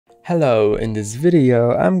Hello, in this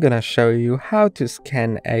video I'm gonna show you how to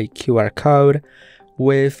scan a QR code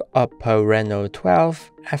with Oppo Reno 12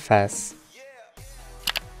 FS.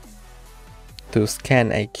 To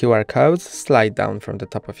scan a QR code, slide down from the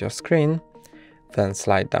top of your screen, then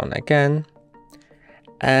slide down again,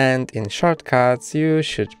 and in shortcuts you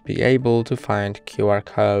should be able to find QR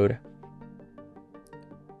code.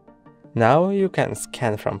 Now you can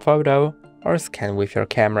scan from photo or scan with your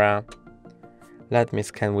camera. Let me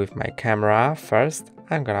scan with my camera first.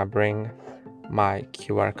 I'm gonna bring my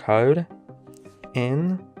QR code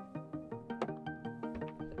in.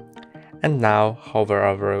 And now hover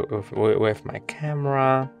over with my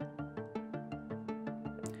camera.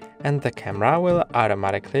 And the camera will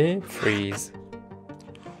automatically freeze.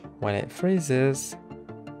 When it freezes,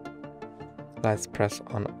 let's press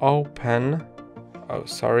on open. Oh,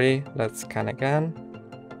 sorry, let's scan again.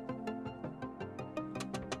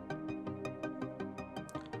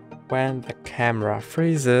 When the camera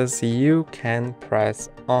freezes, you can press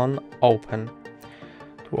on open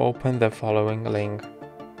to open the following link.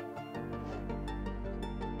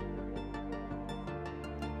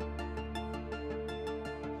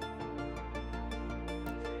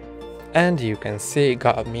 And you can see it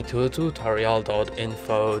got me to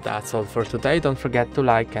tutorial.info. That's all for today. Don't forget to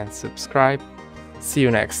like and subscribe. See you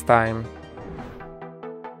next time.